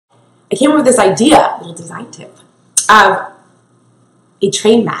I came up with this idea, little design tip, of a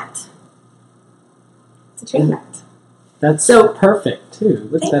train mat. It's a train mat. That's so perfect too.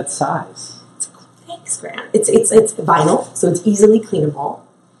 Look at that size. Thanks, Grant. It's vinyl, so it's easily cleanable.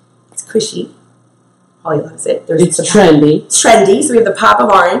 It's cushy. Holly loves it. It's trendy. It's trendy. So we have the pop of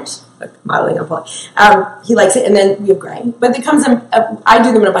orange. Like modeling on Polly. He likes it, and then we have gray. But it comes in. I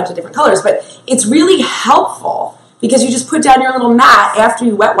do them in a bunch of different colors. But it's really helpful because you just put down your little mat after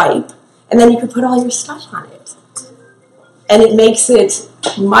you wet wipe, and then you can put all your stuff on it, and it makes it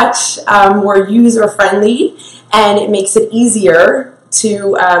much more user friendly, and it makes it easier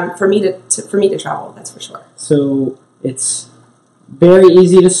to for me to travel. That's for sure. So it's very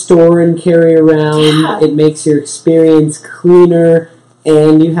easy to store and carry around. Yeah. It makes your experience cleaner,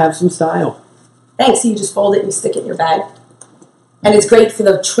 and you have some style. Thanks. So you just fold it and you stick it in your bag. And it's great for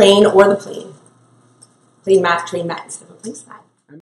the train or the plane. Train mat instead of a place mat.